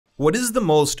What is the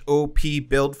most OP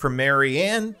build for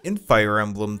Marianne in Fire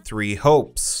Emblem Three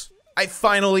Hopes? I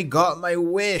finally got my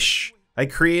wish! I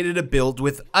created a build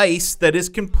with ice that is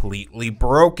completely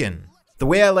broken. The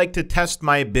way I like to test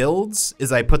my builds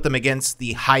is I put them against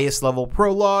the highest level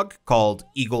prologue, called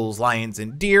Eagles, Lions,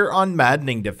 and Deer on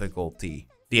Maddening difficulty.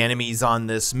 The enemies on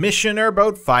this mission are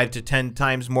about 5 to 10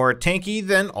 times more tanky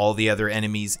than all the other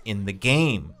enemies in the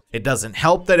game. It doesn't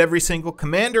help that every single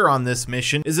commander on this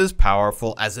mission is as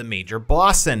powerful as a major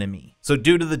boss enemy. So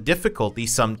due to the difficulty,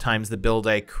 sometimes the build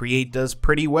I create does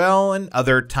pretty well, and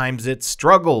other times it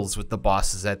struggles with the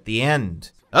bosses at the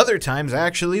end. Other times I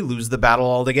actually lose the battle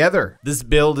altogether. This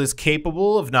build is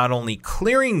capable of not only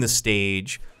clearing the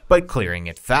stage, but clearing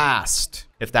it fast.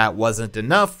 If that wasn't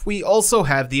enough, we also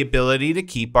have the ability to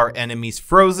keep our enemies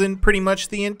frozen pretty much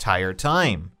the entire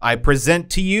time. I present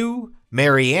to you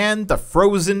Marianne the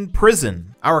Frozen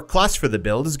Prison. Our class for the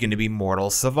build is going to be Mortal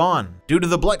Savant. Due to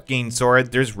the Bloodgain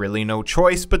sword, there's really no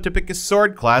choice but to pick a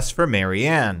sword class for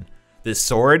Marianne. This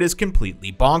sword is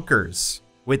completely bonkers.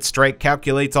 Wit Strike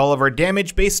calculates all of our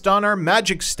damage based on our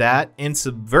magic stat, and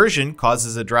Subversion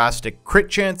causes a drastic crit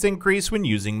chance increase when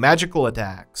using magical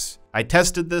attacks. I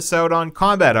tested this out on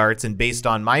combat arts, and based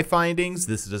on my findings,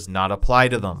 this does not apply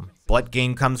to them.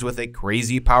 Bloodgain comes with a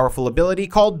crazy powerful ability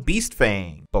called Beast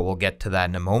Fang, but we'll get to that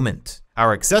in a moment.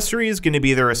 Our accessory is going to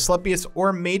be either Asclepius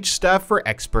or Mage Staff for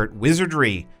expert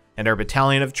wizardry, and our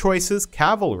battalion of choice is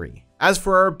Cavalry. As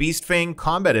for our Beast Fang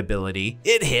combat ability,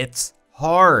 it hits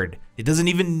hard. It doesn't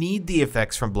even need the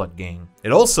effects from Bloodgain.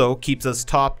 It also keeps us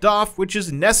topped off, which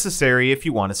is necessary if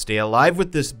you want to stay alive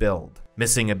with this build.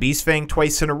 Missing a Beast Fang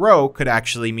twice in a row could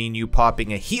actually mean you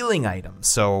popping a healing item,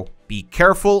 so be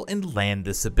careful and land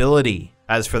this ability.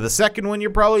 As for the second one, you're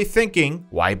probably thinking,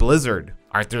 why Blizzard?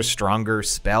 Aren't there stronger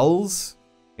spells?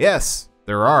 Yes,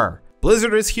 there are.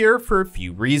 Blizzard is here for a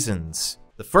few reasons.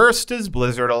 The first is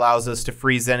Blizzard allows us to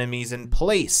freeze enemies in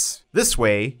place. This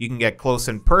way, you can get close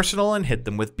and personal and hit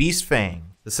them with Beast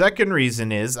Fang. The second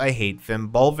reason is I hate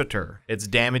Fimbulvator. Its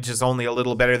damage is only a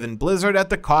little better than Blizzard at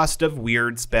the cost of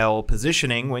weird spell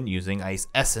positioning when using Ice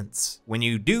Essence. When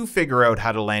you do figure out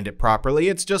how to land it properly,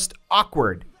 it's just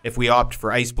awkward. If we opt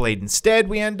for Ice Blade instead,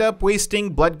 we end up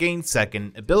wasting Bloodgain's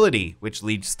second ability, which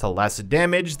leads to less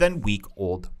damage than weak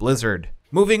old Blizzard.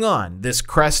 Moving on, this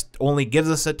crest only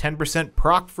gives us a 10%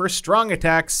 proc for strong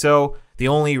attacks, so the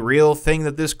only real thing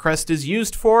that this crest is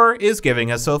used for is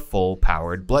giving us a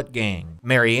full-powered Bloodgain.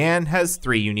 Marianne has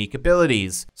 3 unique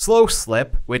abilities. Slow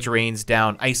Slip, which rains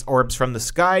down ice orbs from the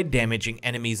sky, damaging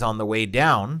enemies on the way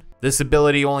down. This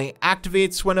ability only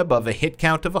activates when above a hit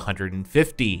count of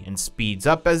 150 and speeds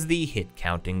up as the hit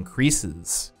count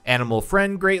increases. Animal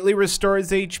Friend greatly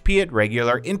restores HP at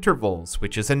regular intervals,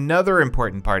 which is another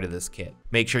important part of this kit.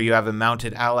 Make sure you have a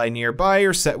mounted ally nearby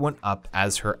or set one up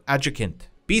as her adjuvant.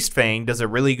 Beast Fang does a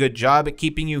really good job at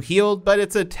keeping you healed, but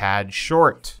it's a tad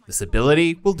short. This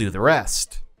ability will do the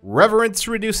rest. Reverence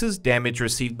reduces damage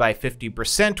received by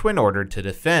 50% when ordered to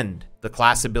defend. The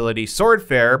class ability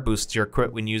Swordfare boosts your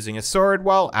crit when using a sword,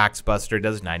 while Axebuster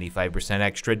does 95%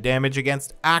 extra damage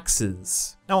against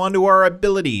axes. Now onto our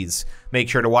abilities. Make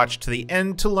sure to watch to the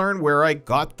end to learn where I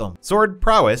got them. Sword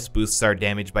Prowess boosts our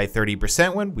damage by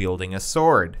 30% when wielding a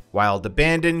sword. Wild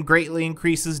Abandon greatly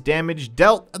increases damage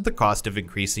dealt at the cost of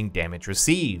increasing damage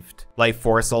received. Life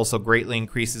Force also greatly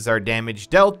increases our damage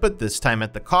dealt, but this time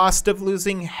at the cost of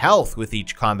losing health with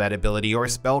each combat ability or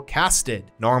spell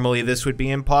casted. Normally this would be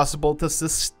impossible to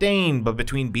sustain, but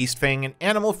between Beast Fang and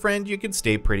Animal Friend you can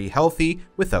stay pretty healthy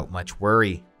without much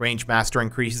worry. Range Master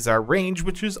increases our range,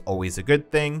 which is always a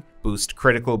good thing. Boost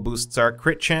Critical boosts our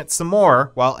crit chance some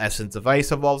more, while Essence of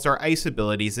Ice evolves our ice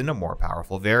abilities into more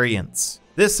powerful variants.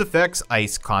 This affects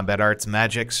Ice, Combat Arts,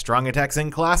 Magic, Strong Attacks,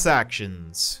 and Class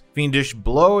Actions. Fiendish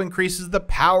Blow increases the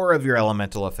power of your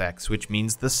elemental effects, which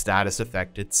means the status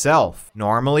effect itself.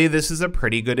 Normally this is a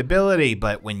pretty good ability,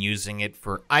 but when using it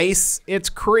for Ice, it's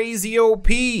crazy OP.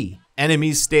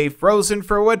 Enemies stay frozen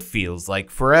for what feels like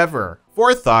forever.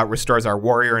 Forethought restores our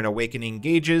warrior and awakening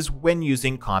gauges when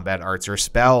using combat arts or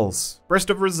spells. Burst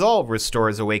of Resolve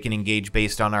restores awakening gauge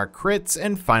based on our crits,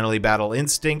 and finally Battle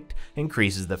Instinct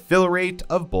increases the fill rate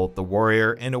of both the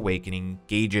warrior and awakening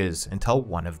gauges until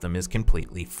one of them is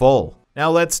completely full. Now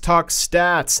let's talk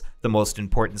stats. The most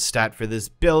important stat for this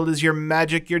build is your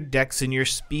magic, your dex, and your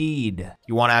speed.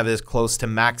 You want to have as close to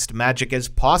maxed magic as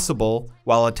possible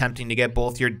while attempting to get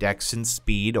both your dex and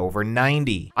speed over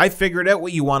 90. I figured out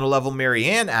what you want to level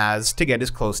Marianne as to get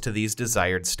as close to these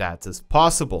desired stats as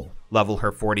possible. Level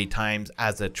her 40 times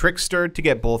as a trickster to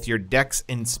get both your dex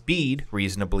and speed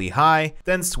reasonably high,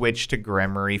 then switch to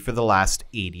Gremory for the last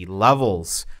 80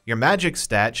 levels. Your magic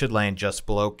stat should land just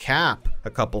below cap, a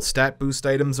couple stat boost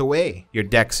items away. Your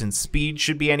dex and speed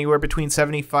should be anywhere between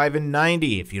 75 and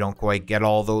 90. If you don't quite get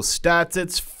all those stats,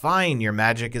 it's fine. Your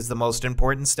magic is the most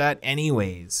important stat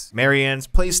anyways. Marianne's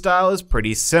playstyle is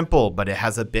pretty simple, but it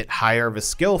has a bit higher of a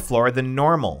skill floor than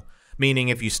normal. Meaning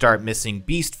if you start missing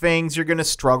beast fangs, you're going to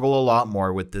struggle a lot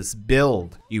more with this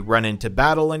build. You run into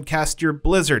battle and cast your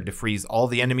blizzard to freeze all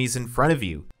the enemies in front of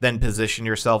you, then position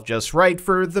yourself just right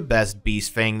for the best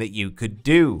beast fang that you could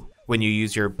do. When you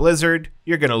use your blizzard,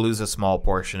 you're going to lose a small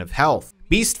portion of health.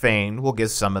 Beast fang will give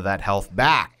some of that health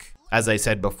back. As I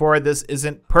said before, this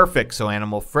isn't perfect, so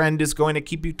Animal Friend is going to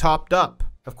keep you topped up.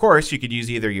 Of course, you could use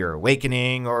either your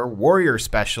Awakening or Warrior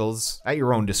specials at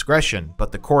your own discretion,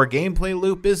 but the core gameplay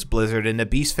loop is Blizzard into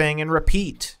Beast Fang and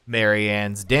repeat.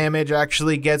 Marianne's damage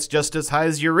actually gets just as high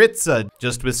as Yuritsa,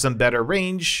 just with some better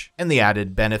range, and the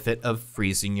added benefit of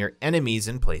freezing your enemies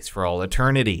in place for all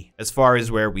eternity. As far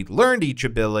as where we learned each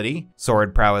ability,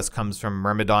 Sword Prowess comes from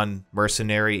Myrmidon,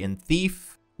 Mercenary, and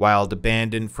Thief, Wild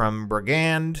Abandon from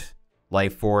Brigand,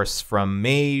 Life Force from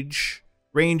Mage,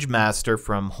 Range Master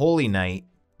from Holy Knight,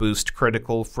 Boost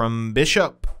Critical from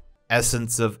Bishop,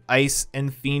 Essence of Ice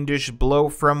and Fiendish Blow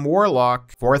from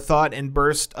Warlock, Forethought and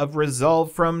Burst of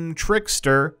Resolve from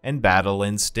Trickster, and Battle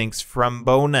Instincts from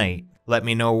Bow Knight. Let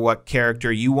me know what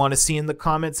character you want to see in the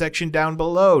comment section down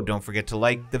below. Don't forget to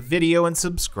like the video and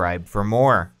subscribe for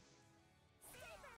more.